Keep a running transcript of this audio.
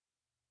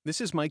This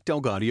is Mike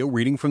Delgadio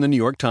reading from the New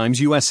York Times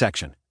U.S.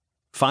 section.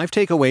 5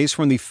 Takeaways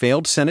from the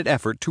Failed Senate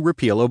Effort to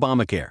Repeal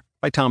Obamacare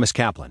by Thomas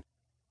Kaplan.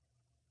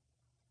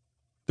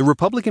 The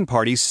Republican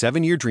Party's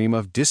 7-year dream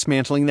of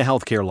dismantling the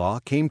healthcare law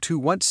came to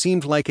what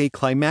seemed like a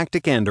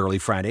climactic end early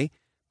Friday,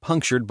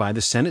 punctured by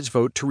the Senate's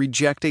vote to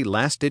reject a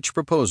last-ditch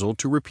proposal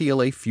to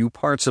repeal a few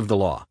parts of the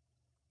law.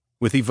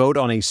 With the vote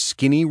on a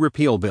skinny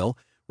repeal bill,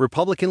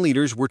 Republican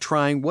leaders were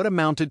trying what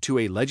amounted to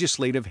a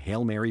legislative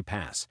Hail Mary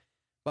pass,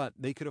 but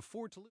they could afford to lose.